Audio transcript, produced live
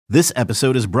This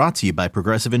episode is brought to you by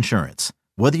Progressive Insurance.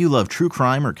 Whether you love true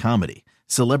crime or comedy,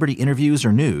 celebrity interviews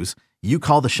or news, you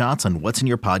call the shots on what's in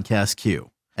your podcast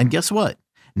queue. And guess what?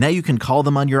 Now you can call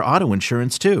them on your auto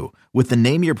insurance too with the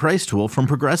Name Your Price tool from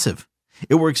Progressive.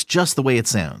 It works just the way it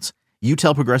sounds. You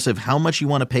tell Progressive how much you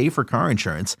want to pay for car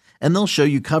insurance, and they'll show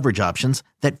you coverage options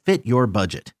that fit your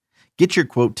budget. Get your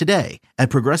quote today at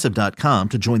Progressive.com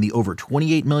to join the over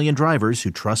 28 million drivers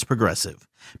who trust Progressive.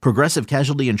 Progressive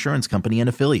Casualty Insurance Company and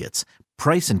Affiliates.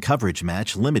 Price and coverage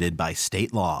match limited by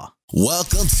state law.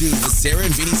 Welcome to the Sarah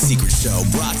and Vinny Secret Show,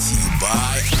 brought to you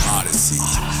by Odyssey.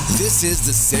 This is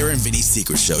the Sarah and Vinny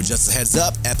Secret Show. Just a heads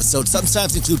up, episodes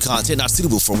sometimes include content not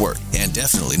suitable for work and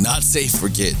definitely not safe for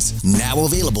kids. Now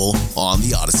available on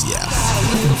the Odyssey app.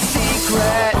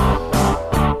 Secret,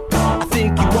 I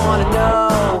think you want to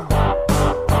know.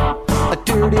 A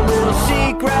dirty little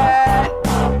secret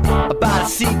about a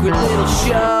secret little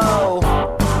show.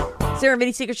 Sarah and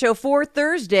Vinny Secret Show for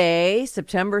Thursday,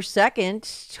 September 2nd,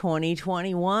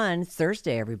 2021. It's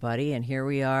Thursday, everybody, and here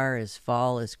we are as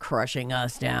fall is crushing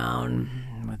us down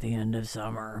with the end of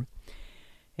summer.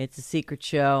 It's a secret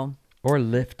show. Or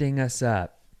lifting us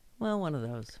up. Well, one of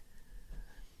those.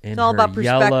 In It's all her about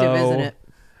perspective, yellow, isn't it?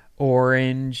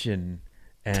 Orange and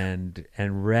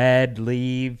red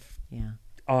leaf Yeah.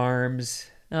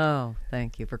 arms. Oh,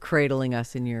 thank you for cradling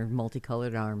us in your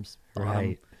multicolored arms.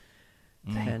 Right.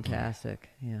 Fantastic.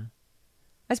 Yeah.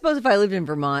 I suppose if I lived in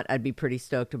Vermont, I'd be pretty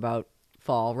stoked about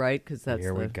fall, right? Because that's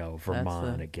Here we go,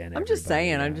 Vermont again. I'm just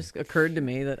saying. everybody, It just occurred to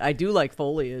me that I do like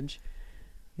foliage.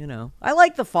 You know, I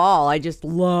like the fall. I just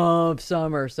love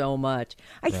summer so much.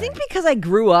 I think because I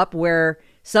grew up where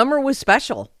summer was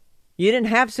special. You didn't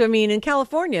have to. I mean, in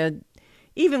California,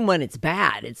 even when it's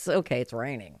bad, it's okay. It's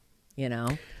raining. You know.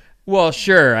 Well,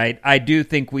 sure. I do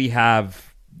think we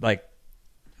have, like,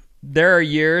 there are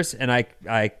years, and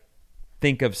I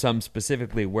think of some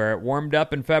specifically where it warmed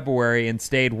up in February and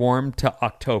stayed warm to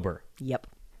October. Yep.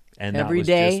 And that every was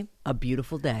day, just, a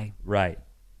beautiful day. right.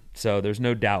 So there's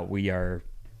no doubt we are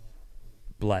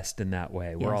blessed in that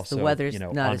way. We're Yes, also, the weather's not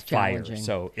on as fire, challenging.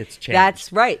 so it's changed.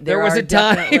 That's right. There was are a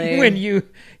time definitely-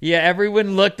 when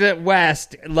everyone looked at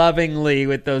West lovingly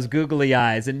with those googly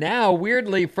eyes. And now,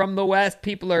 weirdly, from the West,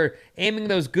 people are aiming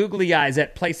those googly eyes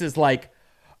at places like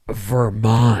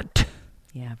Vermont.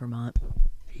 Yeah, Vermont.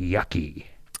 Yucky.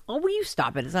 Oh, will you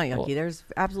stop it? It's not yucky. There's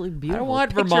absolutely I beautiful. don't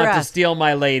want Vermont to picturesque. steal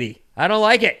my lady. I don't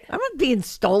like it. I'm not being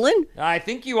stolen. I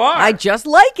think you are. I just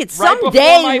like it. Right before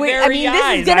Someday, my I very mean, this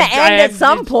eyes. is going to end at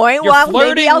some point. You're Well,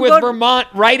 flirting maybe I'll with go. Vermont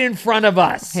right in front of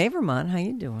us. Hey, Vermont, how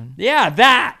you doing? Yeah,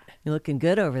 that. You're looking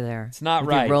good over there. It's not with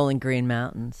right. Your rolling green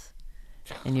mountains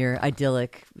and your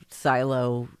idyllic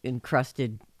silo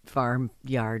encrusted farm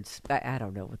yards. I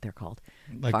don't know what they're called.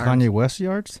 Like Farms. Kanye West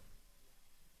yards?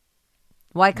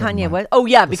 Why Never Kanye mind. West? Oh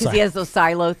yeah, The because he has those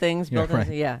silo things built. right.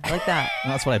 Yeah, like that.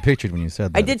 That's what I pictured when you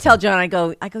said that. I did tell John. I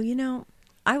go. You know,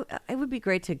 it would be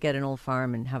great to get an old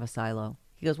farm and have a silo.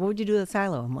 He goes, "What would you do with a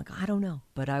silo?" I'm like, "I don't know,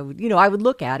 but I would. I would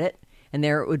look at it, and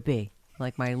there it would be,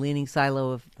 like my leaning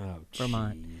silo of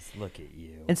Vermont." Jeez, look at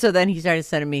you. And so then he started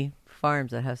sending me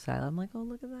farms that have silo. I'm like, "Oh,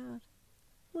 look at that!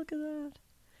 Look at that!"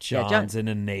 Yeah, John's an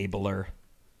enabler.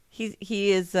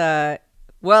 He is.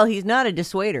 Well, he's not a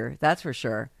dissuader, that's for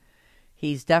sure.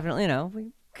 He's definitely,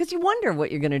 because you wonder what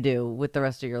you're going to do with the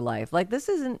rest of your life. Like, this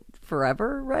isn't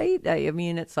forever, right? I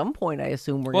mean, at some point, I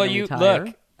assume we're going to retire.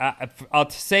 Look.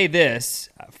 I'll say this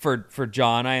for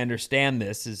John. I understand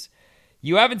this is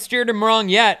you haven't steered him wrong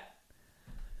yet.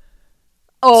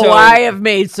 Oh, So- I have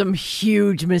made some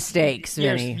huge mistakes,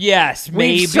 Vinny. Yes,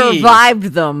 maybe We've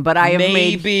survived them, but I have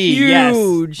made huge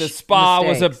yes. The spa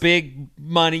was a mistakes. big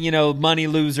money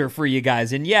loser for you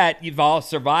guys, and yet you've all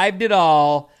survived it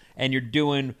all, and you're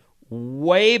doing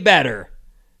way better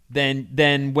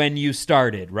than when you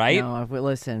started, right? No,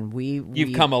 listen,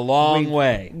 You've come a long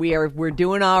way. We're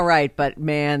doing all right, but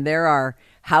man, there are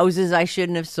houses I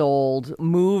shouldn't have sold,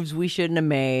 moves we shouldn't have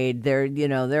made.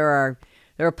 There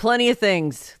are plenty of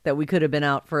things that we could have been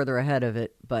out further ahead of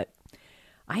it, but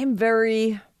I am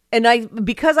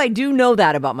because I do know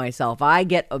that about myself, I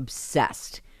get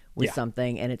obsessed with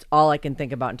something, and it's all I can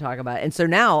think about and talk about. And so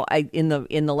now, in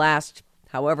the last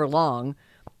however long,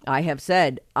 I have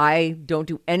said I don't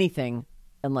do anything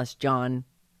unless John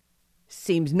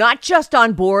seems not just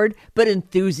on board, but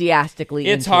enthusiastically.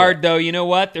 It's into hard it. though. You know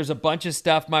what? There's a bunch of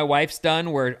stuff my wife's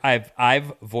done where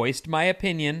I've voiced my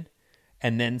opinion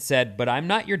and then said, but I'm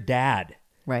not your dad.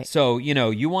 Right. So,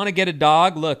 you want to get a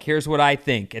dog? Look, here's what I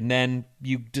think. And then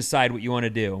you decide what you want to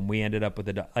do. And we ended up with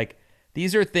a dog. Like,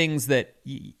 these are things that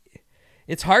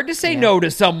it's hard to say no to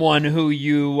someone who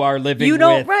you are living You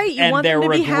don't- with. right. You and want them they're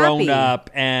to a be grown happy. up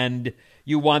and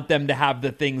you want them to have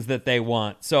the things that they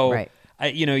want. So, Right.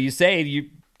 You say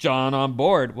John on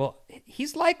board. Well,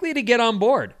 he's likely to get on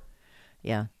board.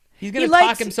 Yeah. He's going to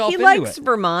talk himself into it. He likes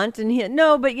Vermont, and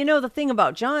but the thing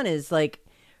about John is like,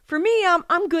 for me,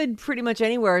 I'm good pretty much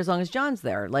anywhere as long as John's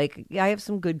there. Like, I have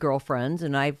some good girlfriends,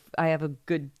 and I have a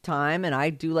good time, and I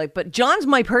do but John's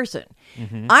my person.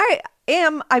 Mm-hmm.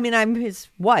 I'm his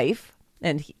wife,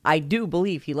 and I do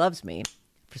believe he loves me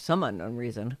for some unknown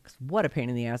reason. 'Cause what a pain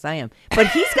in the ass I am. But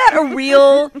he's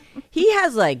got he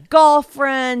has like golf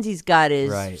friends. He's got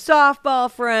his softball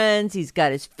friends. He's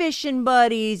got his fishing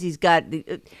buddies. He's got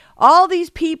all these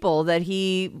people that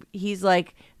he's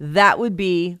like, that would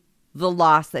be the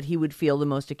loss that he would feel the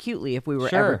most acutely if we were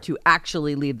ever to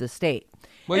actually leave the state.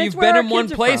 Well, And you've it's where been our in one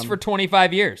kids are place from. for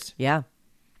 25 years. Yeah.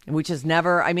 Which is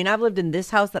never, I've lived in this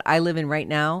house that I live in right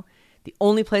now. The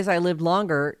only place I lived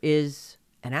longer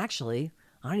and actually,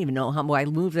 I don't even know I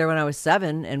moved there when I was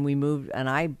 7, and we moved, and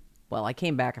I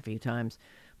came back a few times,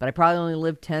 but I probably only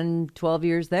lived 10, 12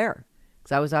 years there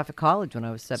because I was off at college when I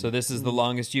was 7. So this is the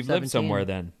longest you've lived 17. somewhere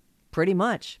then. Pretty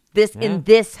much. In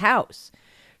this house.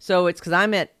 So it's because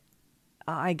I'm at,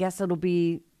 I guess it'll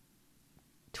be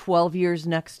 12 years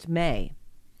next May.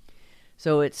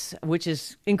 So which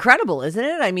is incredible, isn't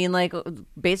it? I mean, like,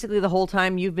 basically the whole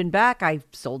time you've been back, I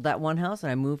sold that one house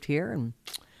and I moved here. And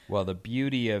Well, the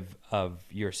beauty of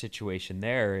your situation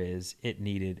there is it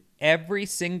needed every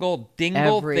single thing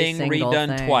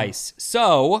redone twice.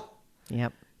 So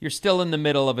yep, you're still in the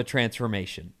middle of a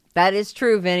transformation. that is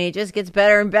true, Vinny. It just gets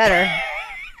better and better.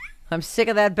 I'm sick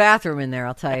of that bathroom in there,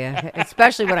 I'll tell you.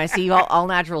 Especially when I see all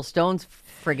natural stones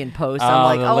friggin' posts. I'm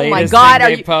like, the oh my latest God.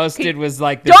 thing they posted was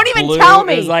like the don't even blue. tell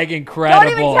me. It was like incredible.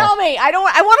 Don't even tell me. I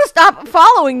want to stop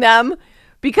following them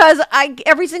because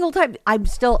every single time I'm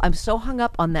so hung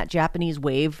up on that Japanese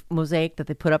wave mosaic that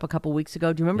they put up a couple weeks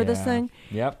ago. Do you remember this Yeah. thing?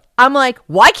 Yep. I'm like,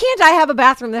 why can't I have a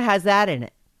bathroom that has that in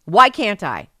it? Why can't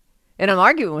I? And I'm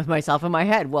arguing with myself in my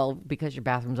head. Well, because your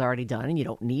bathroom's already done and you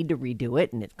don't need to redo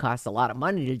it, and it costs a lot of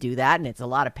money to do that, and it's a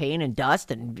lot of pain and dust,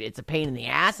 and it's a pain in the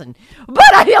ass.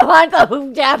 But I don't want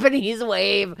the Japanese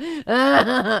wave.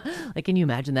 Like, can you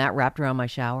imagine that wrapped around my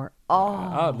shower?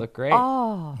 Oh, it'd look great.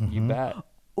 Oh, You bet.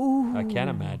 ooh. I can't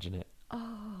imagine it.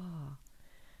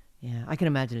 Yeah, I can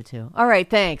imagine it too. All right,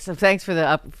 thanks. So thanks for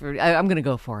I'm going to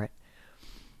go for it.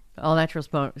 All natural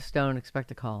stone, expect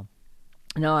a call.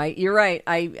 No, you're right.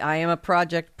 I am a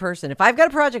project person. If I've got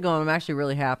a project going, I'm actually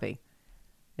really happy.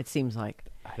 It seems like.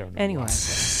 I don't know. Anyway.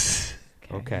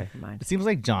 Okay. Never mind. It seems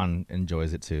like John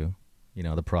enjoys it too.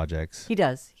 The projects. He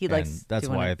does. He And likes. that's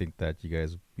doing why it. I think that you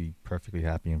guys would be perfectly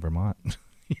happy in Vermont.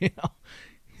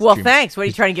 Well, dream- thanks. What are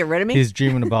you trying to get rid of me? He's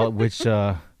dreaming about which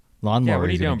lawnmower Yeah, what are you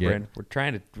he's doing, gonna get. Bryn? We're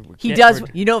trying to. He does.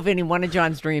 Vinny, one of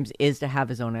John's dreams is to have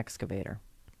his own excavator.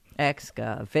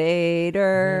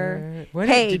 Excavator. What?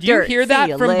 Hey, Did you dirt, hear that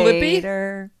see you from Blippi?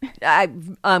 later.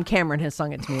 Cameron has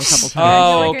sung it to me a couple times.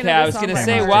 Oh, Never okay. gonna I do was the gonna song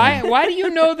say, by why do you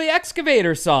know the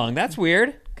excavator song? That's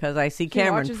weird. Because I see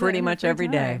Cameron watches it pretty in her much free every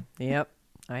day. time. Yep.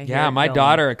 I hear Yeah, it my going.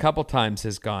 daughter a couple times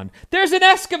has gone, there's an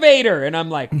excavator. And I'm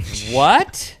like,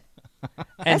 what?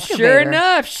 And sure Excavator.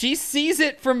 enough, she sees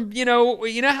it from, you know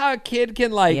how a kid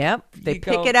can like, Yep. They you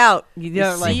pick go- it out. You you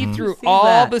know, like, see who through sees all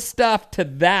that? the stuff to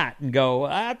that and go,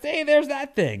 hey, there's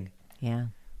that thing. Yeah.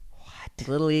 What?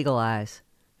 Little eagle eyes.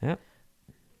 Yep.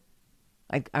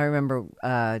 I remember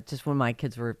just when my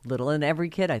kids were little, and every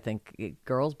kid, I think,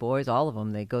 girls, boys, all of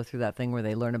them, they go through that thing where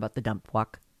they learn about the dump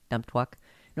twuck.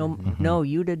 No, no,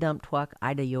 you da dump twuck,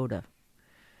 I da Yoda.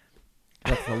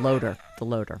 That's the loader. The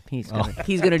loader. He's gonna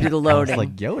do the Sounds loading.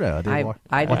 like Yoda. I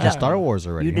Watching did- Star Wars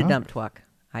already. You did huh? dump twuck.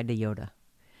 I did Yoda.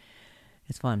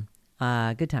 It's fun.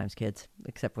 Good times, kids.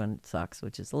 Except when it sucks,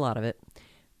 which is a lot of it.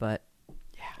 But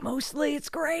mostly it's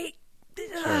great.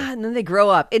 And then they grow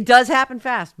up. It does happen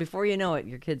fast. Before you know it,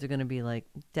 your kids are going to be like,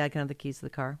 Dad, can I have the keys to the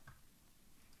car?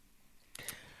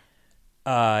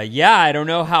 Yeah, I don't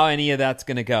know how any of that's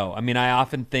going to go. I mean, I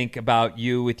often think about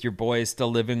you with your boys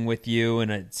still living with you,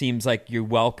 and it seems like you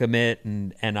welcome it,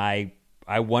 and I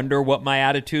wonder what my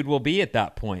attitude will be at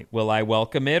that point. Will I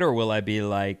welcome it, or will I be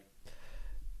like,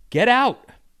 get out?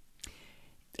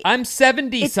 I'm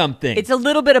 70-something. It's a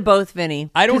little bit of both,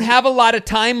 Vinny. I don't have a lot of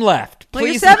time left. Well,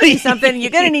 you're Please 70-something. You're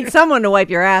going to need someone to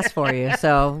wipe your ass for you.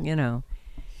 So,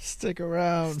 Stick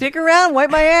around. stick around. Wipe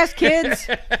my ass, kids.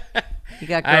 You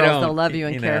got I girls. don't- They'll love you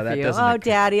and you know, care that for you. doesn't Oh, occur.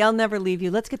 Daddy, I'll never leave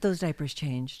you. Let's get those diapers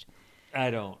changed. I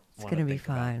don't It's want to gonna be think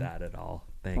about fine. that at all.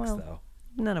 Thanks, Well, though.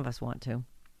 None of us want to.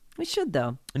 We should,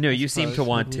 though. No, you seem to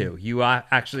want to. You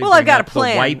actually Well, I've bring got a up the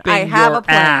plan. wiping I have your a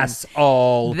plan. ass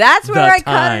all That's where the I cut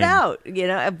time. it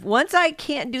out. Once I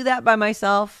can't do that by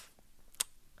myself,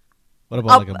 What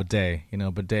about like a bidet? You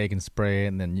know, bidet can spray,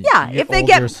 and then you if they older,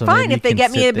 get so fine, maybe if they you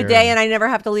get can me a sit there bidet and I never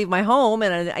have to leave my home,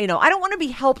 and I don't want to be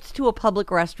helped to a public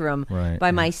restroom Right, by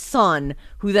yeah. my son,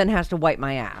 who then has to wipe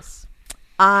my ass.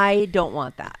 I don't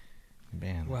want that.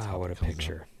 Man, that's Wow, what a topical,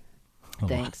 picture.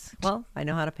 Thanks. Well, I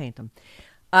know how to paint them.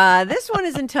 This one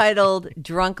is entitled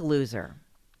 "Drunk Loser."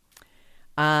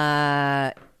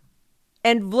 And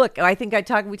look, I think we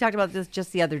talked about this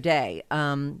just the other day.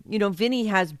 Vinny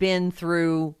has been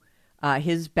through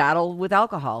his battle with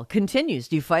alcohol. Continues.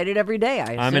 Do you fight it every day?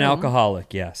 I'm an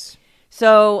alcoholic, yes.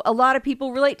 So a lot of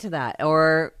people relate to that,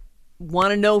 or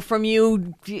want to know from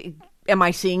you, am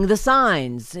I seeing the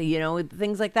signs?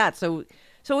 Things like that. So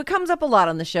it comes up a lot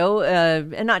on the show,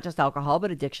 and not just alcohol,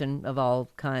 but addiction of all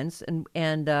kinds.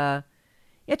 And try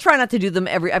not to do them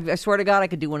I swear to God, I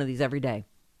could do one of these every day.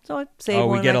 So I save one. Oh,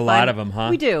 we get a lot of them, huh?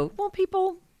 We do. Well,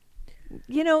 people,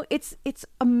 it's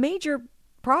a major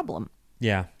problem.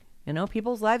 Yeah.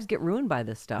 People's lives get ruined by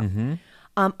this stuff. Mm-hmm.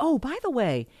 By the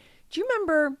way, do you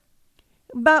remember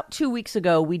about 2 weeks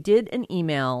ago, we did an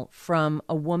email from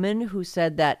a woman who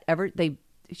said that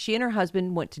she and her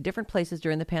husband went to different places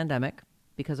during the pandemic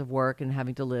because of work and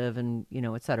having to live and,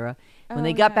 et cetera. When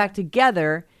they got back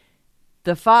together,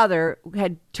 the father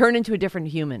had turned into a different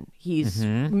human. He's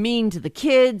mean to the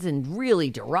kids and really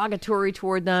derogatory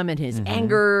toward them, and his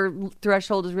anger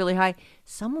threshold is really high.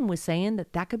 Someone was saying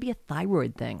that could be a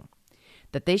thyroid thing,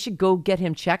 that they should go get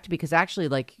him checked because actually,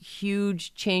 like,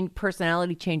 huge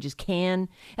personality changes can.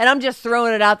 And I'm just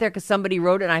throwing it out there because somebody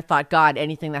wrote it, and I thought, God,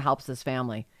 anything that helps this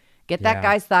family. Get that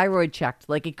guy's thyroid checked.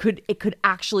 Like, it could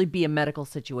actually be a medical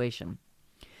situation.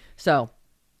 So.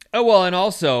 Oh, well, and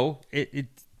also,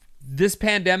 this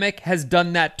pandemic has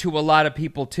done that to a lot of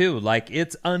people too. Like,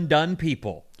 it's undone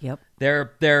people. Yep.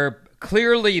 They're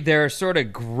clearly their sort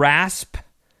of grasp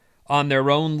on their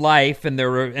own life and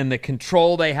the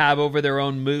control they have over their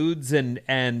own moods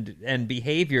and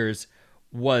behaviors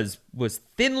was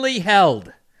thinly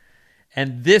held.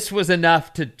 And this was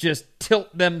enough to just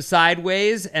tilt them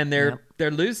sideways, and they're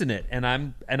losing it.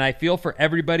 And I feel for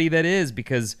everybody that is,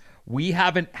 because we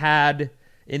haven't had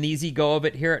an easy go of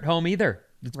it here at home either.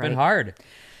 It's been hard.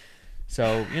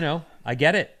 So, I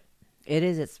get it. It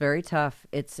is. It's very tough.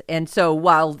 And so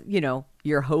while,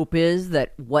 your hope is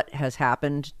that what has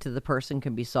happened to the person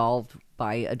can be solved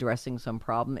by addressing some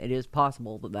problem, it is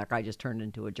possible that guy just turned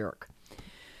into a jerk.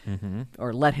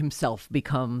 Or let himself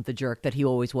become the jerk that he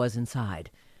always was inside.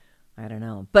 I don't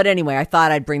know. But anyway, I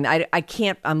thought I'd bring I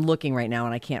can't, I'm looking right now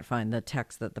and I can't find the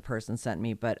text that the person sent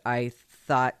me, but I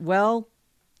thought, well,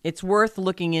 it's worth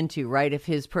looking into, right? If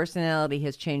his personality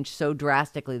has changed so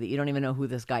drastically that you don't even know who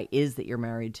this guy is that you're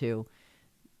married to,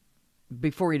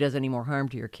 before he does any more harm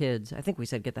to your kids. I think we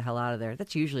said get the hell out of there.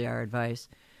 That's usually our advice.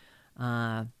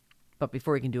 But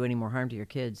before he can do any more harm to your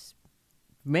kids,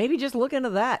 maybe just look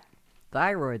into that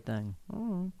thyroid thing.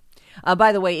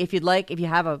 By the way, if you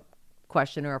have a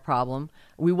question or a problem,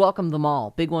 we welcome them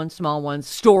all. Big ones, small ones,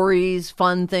 stories,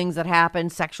 fun things that happen,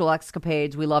 sexual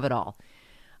escapades. We love it all.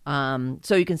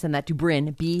 So you can send that to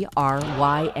Bryn,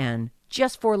 B-R-Y-N,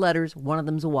 just 4 letters, one of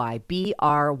them's a Y,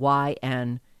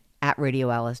 B-R-Y-N,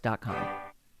 @radioalice.com.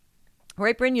 All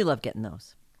right, Bryn, you love getting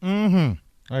those.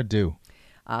 I do.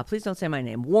 Please don't say my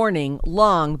name. Warning,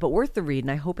 long, but worth the read,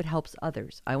 and I hope it helps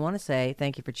others. I want to say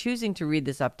thank you for choosing to read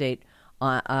this update.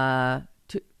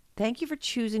 Thank you for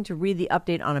choosing to read the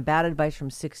update on a bad advice from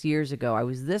 6 years ago. I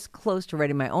was this close to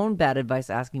writing my own bad advice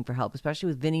asking for help, especially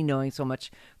with Vinny knowing so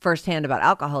much firsthand about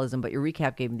alcoholism, but your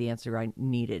recap gave me the answer I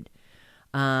needed.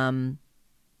 I'm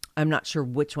not sure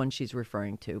which one she's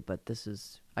referring to, but this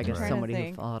is, I guess, somebody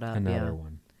who followed up. Another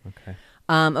one. Okay.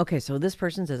 Okay, so this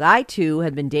person says, I, too,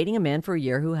 had been dating a man for a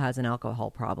year who has an alcohol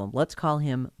problem. Let's call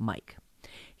him Mike.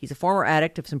 He's a former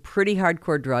addict of some pretty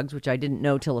hardcore drugs, which I didn't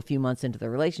know till a few months into the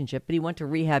relationship, but he went to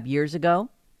rehab years ago.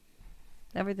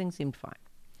 Everything seemed fine.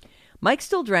 Mike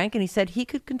still drank, and he said he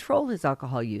could control his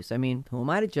alcohol use. I mean, who am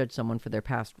I to judge someone for their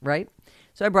past, right?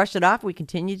 So I brushed it off. We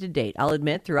continued to date. I'll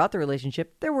admit, throughout the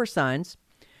relationship, there were signs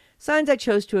I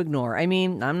chose to ignore. I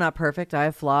mean, I'm not perfect. I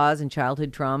have flaws and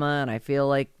childhood trauma, and I feel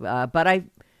like, but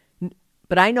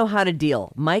I know how to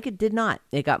deal. Mike did not.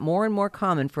 It got more and more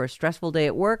common for a stressful day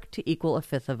at work to equal a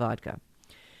fifth of vodka.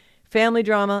 Family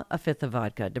drama, a fifth of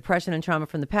vodka. Depression and trauma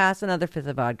from the past, another fifth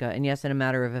of vodka. And yes, in a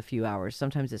matter of a few hours.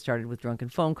 Sometimes it started with drunken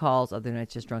phone calls. Other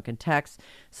nights just drunken texts.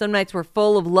 Some nights were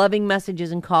full of loving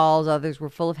messages and calls. Others were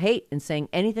full of hate and saying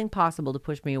anything possible to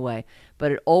push me away.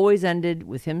 But it always ended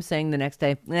with him saying the next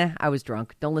day, I was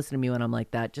drunk. Don't listen to me when I'm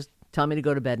like that. Just tell me to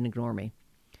go to bed and ignore me.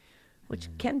 Which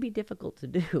can be difficult to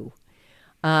do.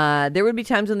 There would be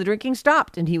times when the drinking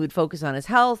stopped and he would focus on his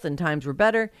health and times were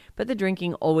better, but the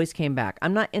drinking always came back.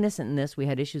 I'm not innocent in this. We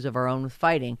had issues of our own with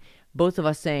fighting, both of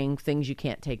us saying things you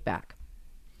can't take back.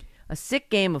 A sick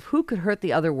game of who could hurt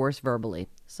the other worse verbally.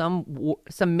 Some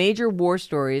major war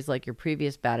stories, like your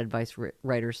previous bad advice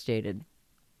writer stated.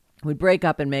 We'd break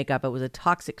up and make up. It was a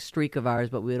toxic streak of ours,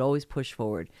 but we would always push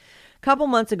forward. A couple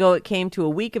months ago, it came to a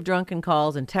week of drunken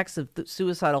calls and texts of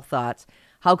suicidal thoughts.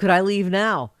 How could I leave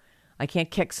now? I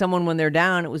can't kick someone when they're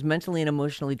down. It was mentally and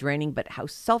emotionally draining, but how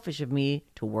selfish of me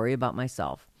to worry about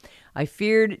myself. I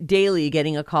feared daily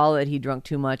getting a call that he drunk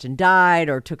too much and died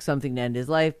or took something to end his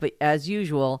life, but as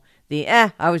usual, the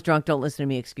I was drunk, don't listen to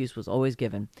me excuse was always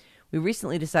given. We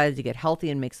recently decided to get healthy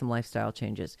and make some lifestyle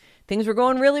changes. Things were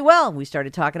going really well. We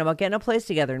started talking about getting a place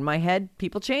together. In my head,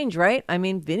 people change, right? I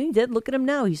mean, Vinny did. Look at him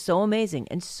now. He's so amazing.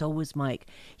 And so was Mike.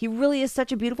 He really is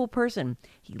such a beautiful person.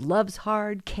 He loves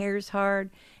hard, cares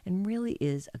hard, and really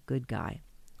is a good guy.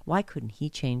 Why couldn't he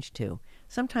change too?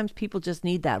 Sometimes people just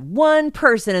need that one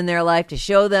person in their life to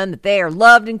show them that they are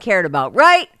loved and cared about,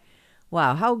 right?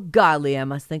 Wow, how godly I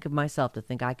must think of myself to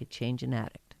think I could change an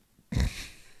addict.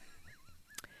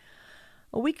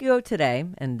 A week ago today,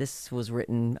 and this was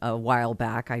written a while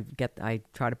back, I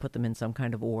try to put them in some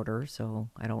kind of order, so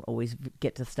I don't always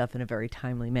get to stuff in a very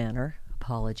timely manner.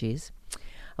 Apologies.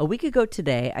 A week ago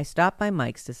today, I stopped by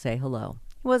Mike's to say hello.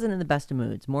 He wasn't in the best of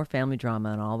moods, more family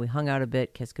drama and all. We hung out a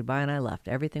bit, kissed goodbye, and I left.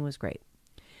 Everything was great.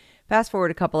 Fast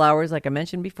forward a couple hours, like I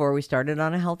mentioned before, we started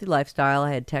on a healthy lifestyle.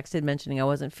 I had texted mentioning I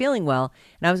wasn't feeling well,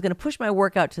 and I was going to push my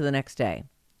workout to the next day.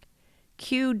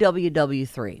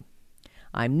 QWW3.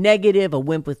 I'm negative, a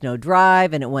wimp with no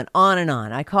drive, and it went on and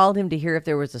on. I called him to hear if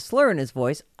there was a slur in his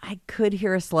voice. I could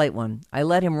hear a slight one. I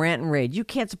let him rant and rage. You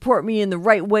can't support me in the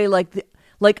right way like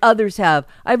others have.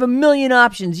 I have a million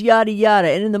options, yada, yada,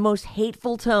 and in the most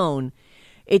hateful tone.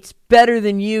 It's better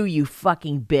than you, you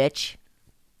fucking bitch.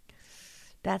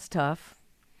 That's tough.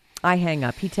 I hang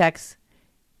up. He texts,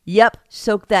 yep,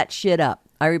 soak that shit up.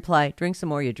 I reply, drink some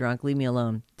more, you drunk. Leave me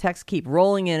alone. Texts keep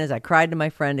rolling in as I cried to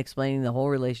my friend, explaining the whole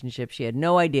relationship. She had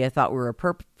no idea. Thought we were a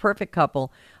perfect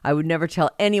couple. I would never tell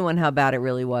anyone how bad it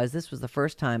really was. This was the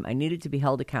first time I needed to be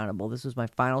held accountable. This was my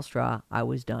final straw. I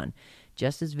was done.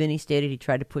 Just as Vinny stated, he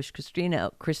tried to push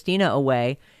Christina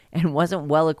away and wasn't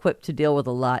well equipped to deal with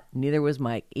a lot. Neither was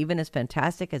Mike. Even as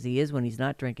fantastic as he is when he's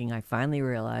not drinking, I finally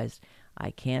realized I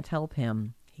can't help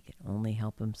him. He can only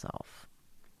help himself.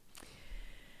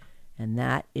 And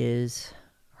that is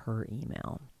her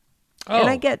email. Oh. And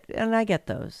I get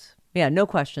those. Yeah, no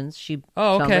questions. She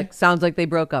okay. sounds like they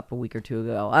broke up a week or two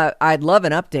ago. I'd love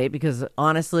an update because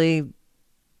honestly,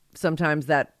 sometimes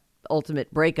that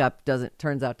ultimate breakup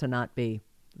turns out to not be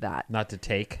that. Not to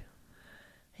take.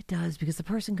 It does, because the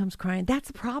person comes crying. That's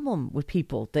the problem with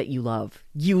people that you love.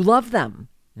 You love them.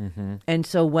 Mm-hmm. And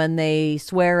so when they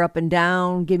swear up and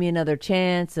down, give me another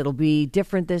chance, it'll be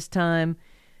different this time.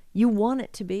 You want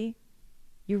it to be.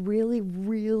 You really,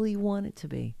 really want it to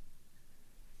be.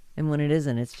 And when it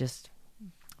isn't, it's just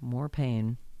more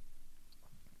pain.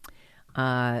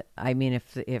 I mean,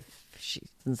 if she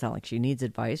doesn't sound like she needs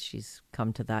advice, she's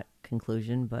come to that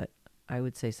conclusion. But I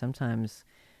would say sometimes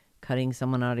cutting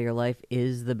someone out of your life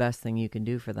is the best thing you can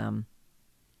do for them.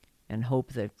 And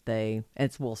hope that certainly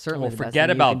the best forget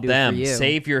thing about you can do them. for you.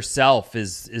 Save yourself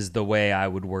is the way I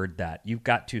would word that. You've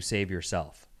got to save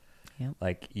yourself. Yep.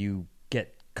 Like, you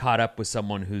get caught up with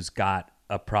someone who's got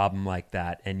a problem like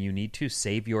that, and you need to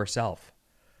save yourself.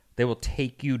 They will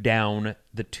take you down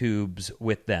the tubes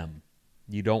with them.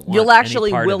 You don't want You'll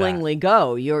actually any part willingly of that.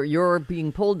 go. You're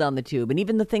being pulled down the tube, and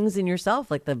even the things in yourself,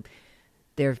 like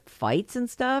their fights and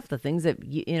stuff, the things that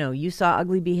you saw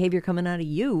ugly behavior coming out of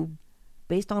you,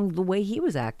 based on the way he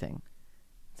was acting.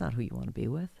 It's not who you want to be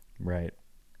with. Right.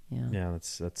 Yeah. Yeah,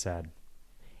 that's sad.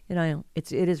 And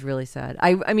it is really sad.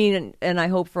 I mean, and I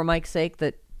hope for Mike's sake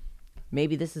that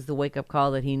maybe this is the wake-up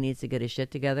call that he needs to get his shit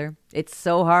together. It's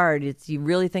so hard. You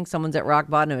really think someone's at rock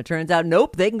bottom. It turns out,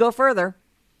 nope, they can go further.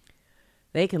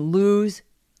 They can lose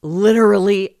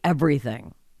literally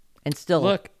everything and still...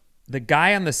 Look, the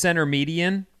guy on the center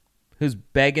median who's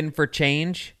begging for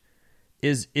change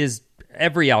is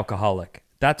every alcoholic.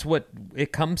 That's what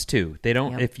it comes to. They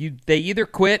don't. Yep. They either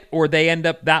quit or they end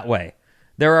up that way.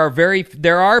 There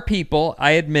are people,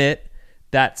 I admit,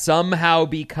 that somehow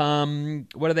become,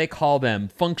 what do they call them?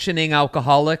 Functioning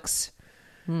alcoholics.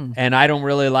 And I don't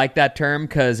really like that term,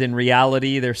 because in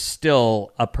reality, there's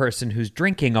still a person who's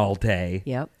drinking all day.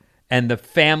 Yep. And the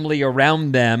family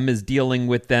around them is dealing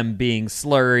with them being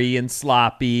slurry and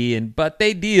sloppy, but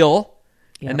they deal.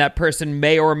 And that person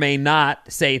may or may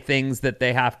not say things that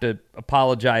they have to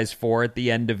apologize for at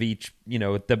the end of each,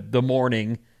 the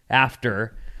morning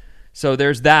after. So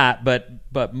there's that,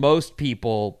 but most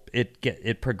people,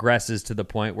 it progresses to the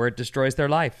point where it destroys their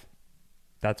life.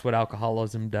 That's what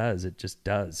alcoholism does. It just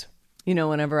does.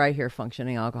 Whenever I hear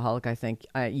functioning alcoholic, I think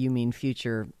you mean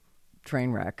future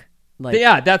train wreck. Like,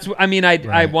 yeah,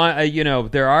 I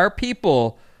want, there are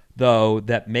people though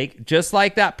that make, just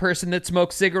like that person that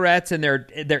smokes cigarettes and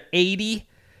they're 80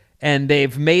 and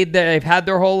they've had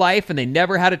their whole life and they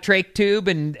never had a trach tube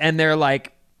and they're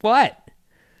like, what?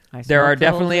 There are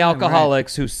definitely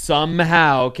alcoholics who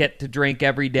somehow get to drink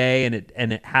every day and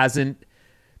it hasn't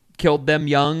killed them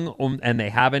young and they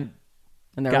haven't,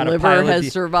 and their liver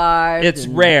has survived. It's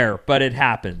rare, but it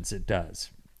happens. It does.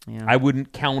 Yeah. I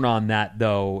wouldn't count on that,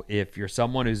 though. If you're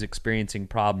someone who's experiencing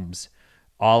problems,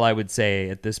 all I would say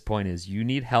at this point is you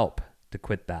need help to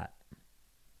quit that.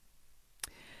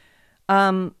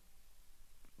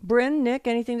 Bryn, Nick,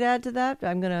 anything to add to that?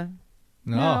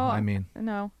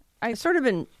 No. I've sort of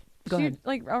been... Go she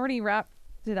ahead. Already wrapped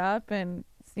it up and...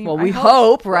 we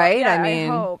hope, right?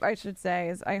 Yeah, I should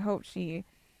say, I hope she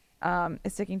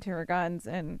is sticking to her guns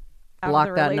and out block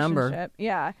of the that relationship. number.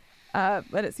 Yeah.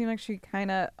 But it seemed like she kind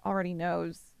of already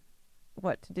knows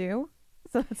what to do.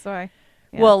 So that's why.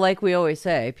 Yeah. Well, like we always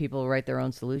say, people write their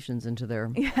own solutions into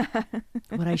their... Yeah.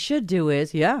 What I should do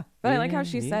is, But I like how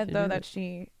she said, though, that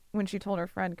when she told her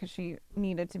friend, because she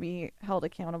needed to be held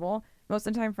accountable, most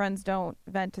of the time friends don't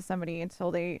vent to somebody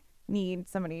until they need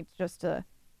somebody just to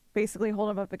basically hold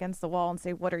them up against the wall and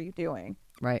say, what are you doing?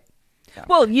 Right. So.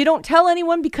 Well, you don't tell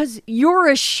anyone because you're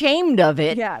ashamed of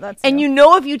it. Yeah, that's and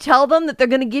true. If you tell them that they're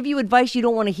going to give you advice you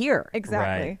don't want to hear.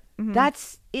 Exactly. Right. Mm-hmm.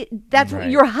 That's it. That's what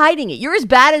you're hiding it. You're as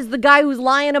bad as the guy who's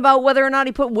lying about whether or not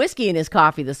he put whiskey in his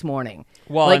coffee this morning.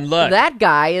 Well, and look, that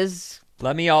guy is...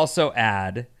 Let me also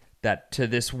add that to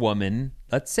this woman,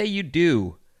 let's say you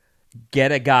do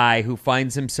get a guy who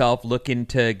finds himself looking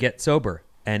to get sober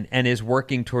and is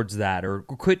working towards that, or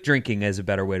quit drinking is a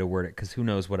better way to word it, because who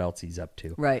knows what else he's up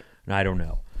to. Right. And I don't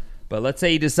know. But let's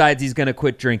say he decides he's going to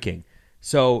quit drinking.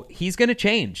 So he's going to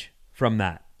change from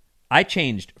that. I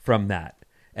changed from that.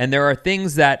 And there are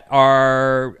things that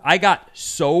I got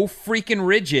so freaking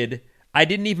rigid, I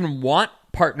didn't even want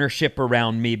partnership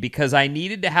around me because I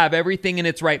needed to have everything in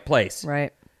its right place.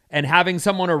 Right. And having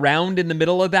someone around in the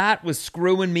middle of that was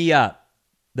screwing me up.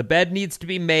 The bed needs to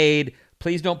be made.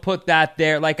 Please don't put that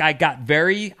there. Like, I got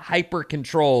very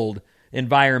hyper-controlled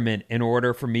environment in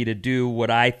order for me to do what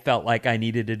I felt like I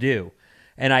needed to do.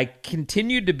 And I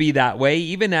continued to be that way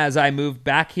even as I moved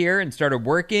back here and started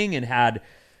working and had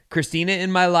Christina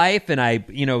in my life. And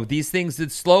these things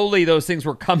that slowly, those things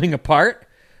were coming apart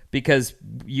because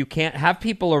you can't have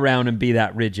people around and be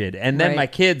that rigid. And then my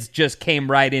kids just came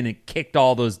right in and kicked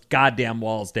all those goddamn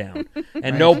walls down.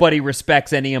 And nobody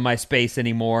respects any of my space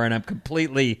anymore. And I'm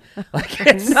completely like,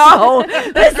 no,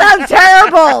 this sounds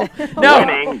terrible.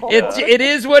 No, it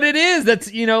is what it is. That's,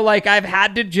 I've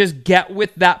had to just get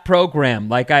with that program.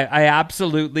 Like I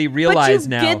absolutely realize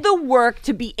now. But you did the work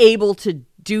to be able to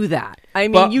do that. I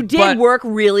mean, you did work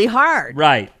really hard.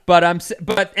 Right.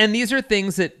 And these are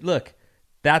things that, look,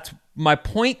 that's my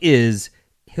point is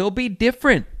he'll be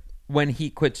different when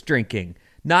he quits drinking.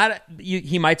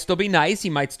 He might still be nice. He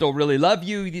might still really love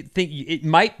you. You think it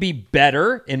might be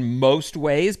better in most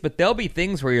ways, but there'll be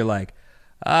things where you're like,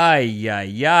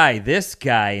 this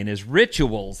guy and his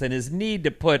rituals and his need to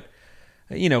put,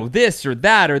 this or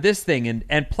that or this thing.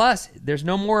 And plus there's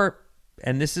no more,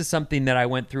 and this is something that I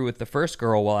went through with the first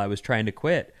girl while I was trying to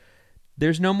quit.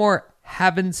 There's no more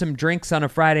having some drinks on a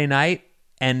Friday night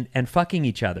and fucking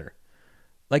each other.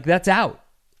 Like, that's out.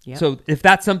 Yep. So if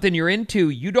that's something you're into,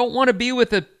 you don't want to be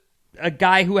with a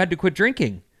guy who had to quit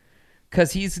drinking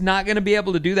because he's not going to be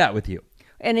able to do that with you.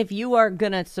 And if you are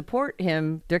going to support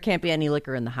him, there can't be any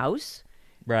liquor in the house.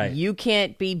 Right. You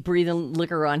can't be breathing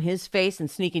liquor on his face and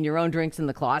sneaking your own drinks in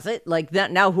the closet. Like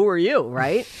that. Now, who are you,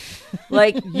 right?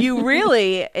 Like, you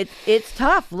really, it's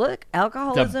tough. Look,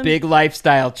 alcoholism. It's a big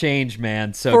lifestyle change,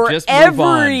 man. So for just move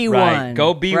everyone. on. Right.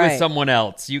 Go be with someone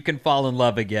else. You can fall in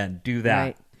love again. Do that.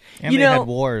 Right. And they had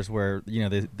wars where,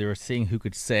 they were seeing who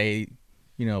could say,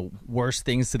 worse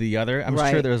things to the other. I'm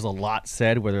sure there's a lot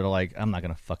said where they're like, I'm not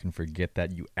going to fucking forget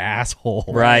that, you asshole.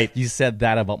 Right. You said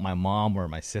that about my mom or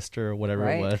my sister or whatever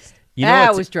it was.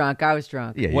 I was drunk.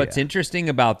 Yeah, what's interesting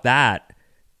about that,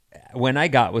 when I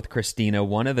got with Christina,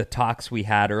 one of the talks we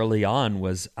had early on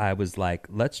was, I was like,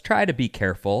 let's try to be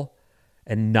careful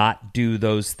and not do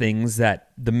those things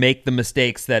make the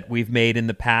mistakes that we've made in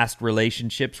the past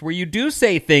relationships where you do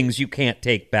say things you can't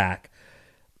take back.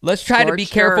 Let's try to be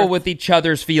careful with each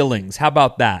other's feelings. How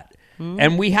about that?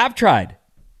 And we have tried.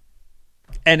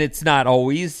 And it's not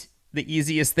always the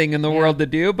easiest thing in the world to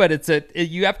do, but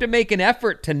you have to make an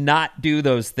effort to not do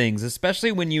those things,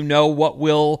 especially when you know what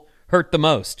will hurt the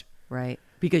most. Right.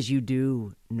 Because you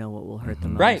do know what will hurt the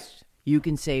most. Right. You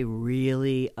can say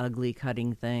really ugly,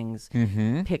 cutting things,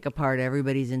 pick apart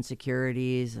everybody's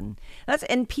insecurities, and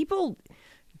people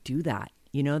do that.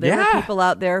 You know, there are people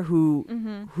out there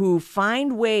who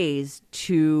find ways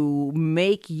to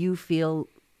make you feel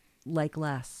like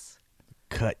less.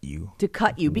 To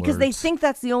cut you because they think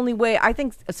that's the only way. I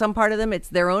think some part of them, it's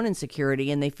their own insecurity,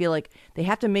 and they feel like they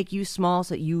have to make you small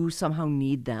so that you somehow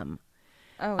need them.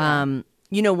 Oh, yeah.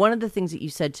 You know, one of the things that you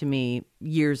said to me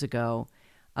years ago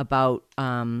about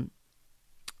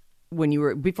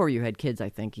before you had kids, I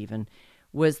think even,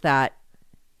 was that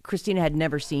Christina had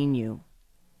never seen you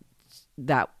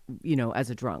as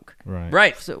a drunk.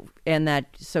 Right. So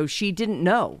she didn't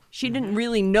know. She didn't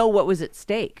really know what was at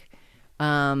stake.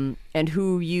 And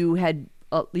who you had,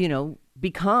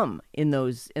 become in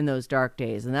those dark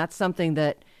days. And that's something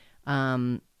that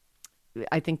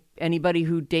I think anybody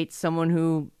who dates someone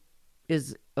who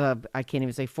is, I can't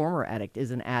even say former addict,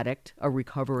 is an addict, a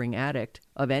recovering addict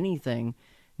of anything,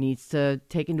 needs to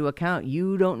take into account.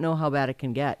 You don't know how bad it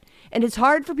can get. And it's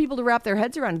hard for people to wrap their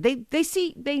heads around.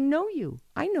 They know you.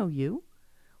 I know you.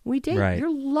 We date. Right.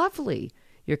 You're lovely.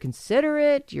 You're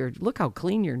considerate. Look how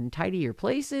clean and tidy your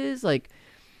place is. Like,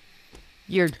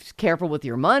 you're careful with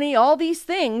your money. All these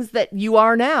things that you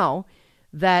are now.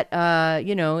 That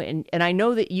and I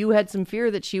know that you had some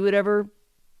fear that she would ever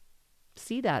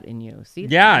see that in you.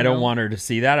 I don't want her to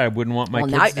see that. I wouldn't want my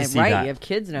kids to see that. Right, you have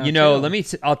kids now.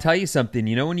 I'll tell you something.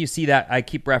 You know, when you see that, I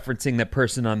keep referencing that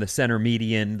person on the center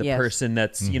median, the person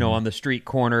that's on the street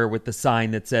corner with the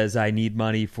sign that says, "I need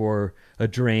money for a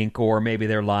drink," or maybe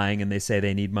they're lying and they say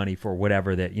they need money for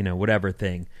whatever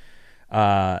thing.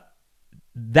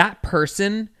 That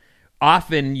person,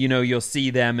 often, you'll see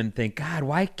them and think, God,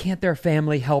 why can't their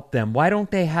family help them? Why don't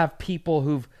they have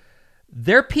people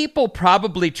their people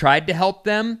probably tried to help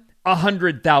them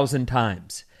 100,000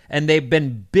 times. And they've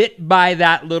been bit by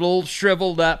that little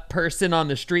shriveled up person on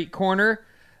the street corner.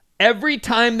 Every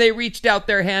time they reached out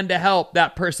their hand to help,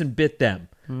 that person bit them.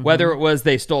 Whether it was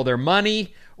they stole their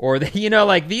money or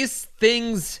these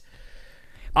things.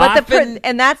 But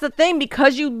and that's the thing,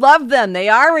 because you love them. They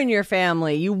are in your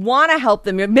family. You want to help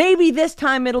them. Maybe this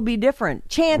time it'll be different.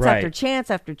 Chance after chance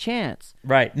after chance.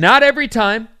 Right. Not every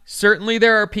time. Certainly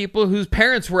there are people whose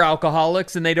parents were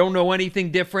alcoholics and they don't know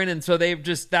anything different. And so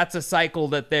that's a cycle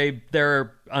that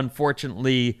they're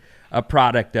unfortunately a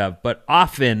product of. But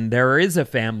often there is a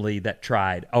family that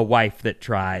tried, a wife that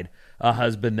tried, a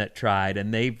husband that tried,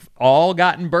 and they've all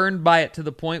gotten burned by it to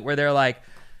the point where they're like,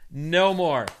 no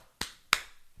more.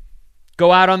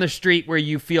 Go out on the street where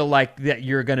you feel like that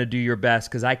you're going to do your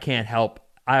best, because I can't help.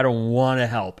 I don't want to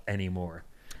help anymore.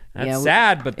 That's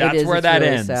sad, but that's where that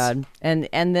really ends. Sad. And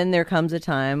then there comes a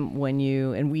time when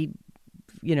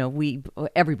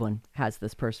everyone has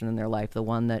this person in their life, the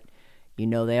one that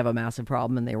they have a massive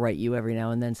problem and they write you every now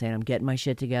and then saying, I'm getting my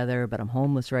shit together, but I'm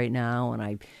homeless right now,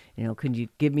 and could you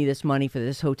give me this money for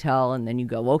this hotel? And then you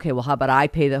go, okay, well, how about I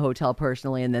pay the hotel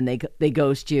personally? And then they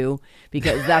ghost you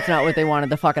because that's not what they wanted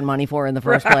the fucking money for in the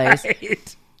first place.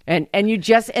 And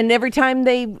every time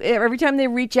they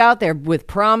reach out there with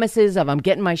promises of, I'm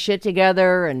getting my shit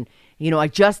together, and I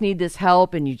just need this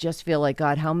help, and you just feel like,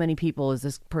 God, how many people is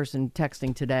this person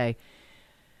texting today?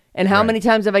 And how many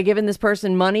times have I given this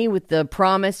person money with the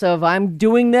promise of, I'm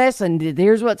doing this and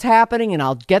here's what's happening and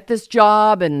I'll get this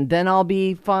job and then I'll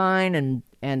be fine, and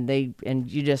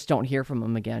you just don't hear from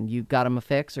them again. You got them a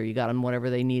fix, or you got them whatever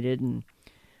they needed, and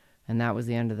that was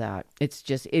the end of that.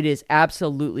 It is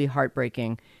absolutely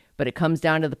heartbreaking, but it comes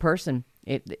down to the person.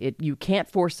 You can't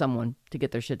force someone to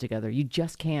get their shit together. You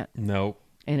just can't. No.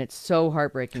 And it's so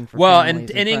heartbrearking for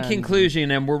families and in conclusion,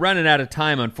 and we're running out of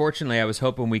time, unfortunately, I was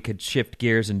hoping we could shift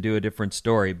gears and do a different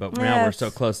story, but now we're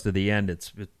so close to the end,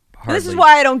 it's hardly... This is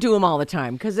why I don't do them all the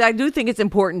time, because I do think it's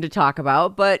important to talk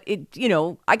about, but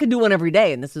I could do one every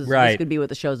day, and this could be what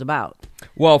the show's about.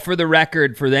 Well, for the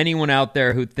record, for anyone out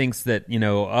there who thinks that,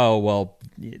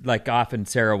 like often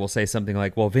Sarah will say something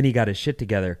like, well, Vinny got his shit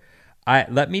together.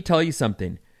 Let me tell you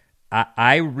something.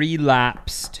 I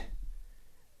relapsed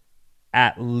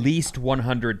at least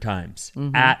 100 times,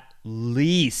 at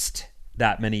least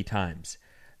that many times.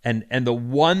 And the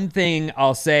one thing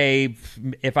I'll say,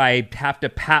 if I have to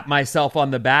pat myself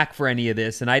on the back for any of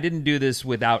this, and I didn't do this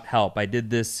without help. I did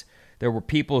this, there were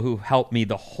people who helped me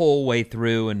the whole way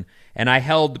through, and I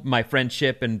held my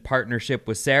friendship and partnership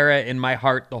with Sarah in my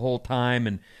heart the whole time.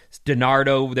 And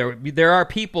DiNardo. There are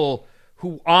people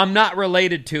who I'm not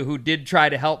related to who did try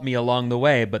to help me along the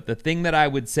way. But the thing that I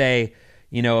would say,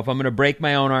 if I'm going to break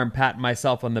my own arm, pat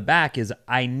myself on the back, is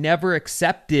I never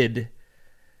accepted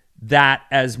that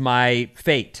as my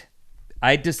fate.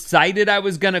 I decided I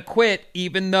was going to quit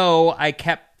even though I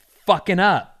kept fucking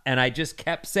up. And I just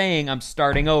kept saying, I'm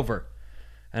starting over.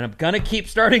 And I'm going to keep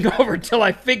starting over till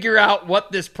I figure out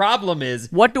what this problem is.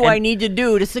 What do I need to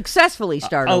do to successfully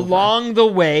start over? Along the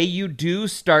way, you do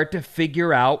start to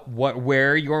figure out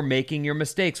where you're making your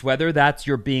mistakes, whether that's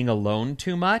you're being alone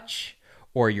too much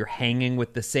or you're hanging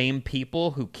with the same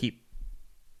people who keep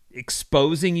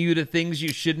exposing you to things you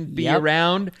shouldn't be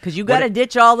around. Because you got to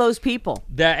ditch all those people.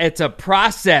 It's a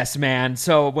process, man.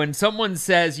 So when someone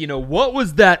says, what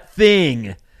was that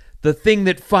thing? The thing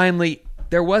that finally...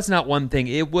 There was not one thing.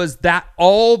 It was that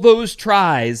all those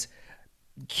tries,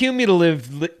 cumulative,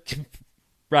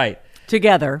 right.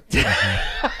 Together.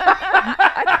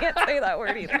 I can't say that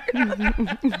word either.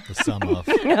 The sum of.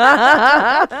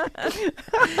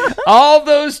 All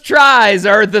those tries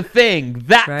are the thing.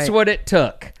 That's what it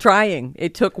took. Trying.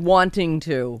 It took wanting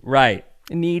to. Right.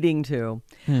 Needing to.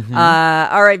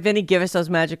 All right, Vinny, give us those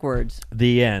magic words.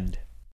 The end.